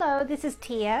This is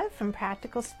Tia from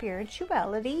Practical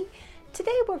Spirituality.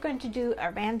 Today we're going to do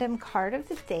a random card of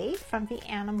the day from the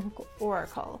Animal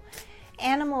Oracle.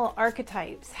 Animal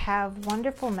archetypes have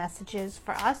wonderful messages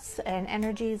for us and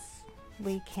energies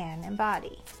we can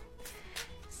embody.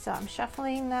 So I'm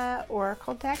shuffling the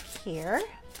Oracle deck here.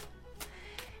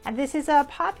 And this is a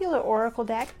popular Oracle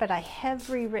deck, but I have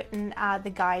rewritten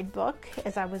the guidebook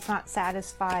as I was not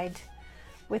satisfied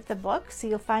with the book, so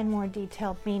you'll find more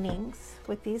detailed meanings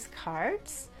with these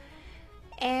cards.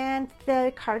 And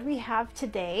the card we have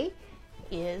today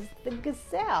is the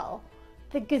Gazelle.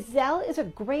 The Gazelle is a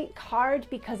great card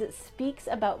because it speaks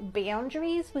about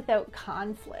boundaries without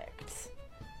conflict.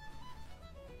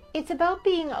 It's about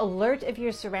being alert of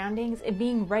your surroundings and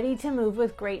being ready to move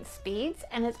with great speeds,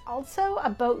 and it's also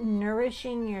about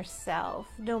nourishing yourself,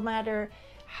 no matter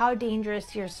how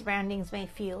dangerous your surroundings may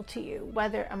feel to you,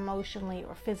 whether emotionally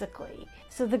or physically.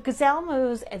 So the Gazelle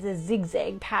moves as a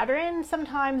zigzag pattern,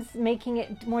 sometimes making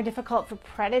it more difficult for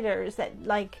predators that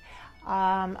like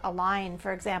a lion,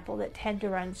 for example, that tend to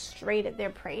run straight at their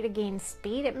prey to gain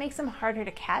speed. It makes them harder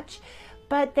to catch,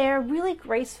 but they're really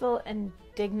graceful and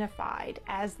dignified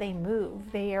as they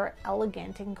move. They are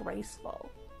elegant and graceful.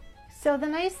 So the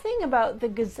nice thing about the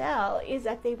Gazelle is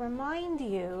that they remind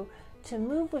you to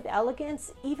move with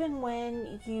elegance even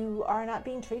when you are not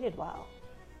being treated well.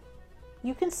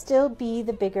 You can still be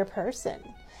the bigger person.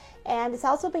 And it's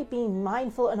also about being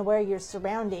mindful and aware of your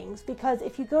surroundings, because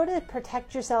if you go to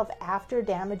protect yourself after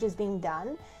damage is being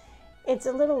done, it's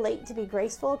a little late to be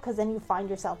graceful, because then you find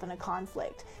yourself in a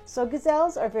conflict. So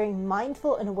gazelles are very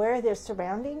mindful and aware of their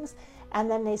surroundings, and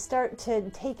then they start to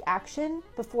take action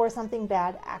before something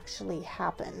bad actually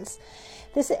happens.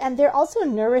 And they're also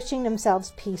nourishing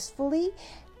themselves peacefully,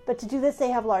 but to do this they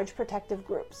have large protective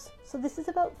groups. So this is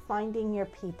about finding your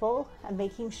people and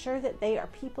making sure that they are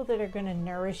people that are going to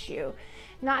nourish you,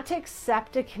 not to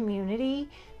accept a community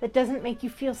that doesn't make you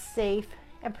feel safe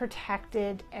and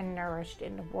protected and nourished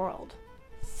in the world.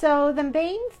 So the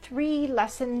main three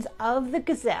lessons of the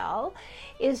Gazelle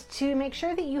is to make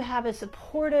sure that you have a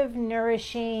supportive,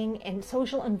 nourishing, and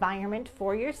social environment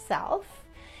for yourself,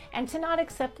 and to not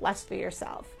accept less for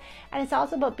yourself. And it's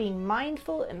also about being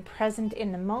mindful and present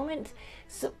in the moment,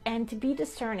 and to be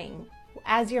discerning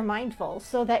as you're mindful,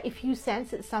 so that if you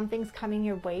sense that something's coming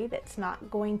your way that's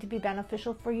not going to be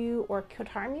beneficial for you or could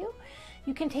harm you,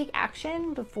 you can take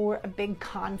action before a big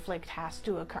conflict has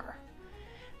to occur.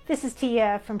 This is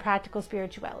Tia from Practical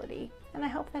Spirituality, and I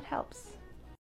hope that helps.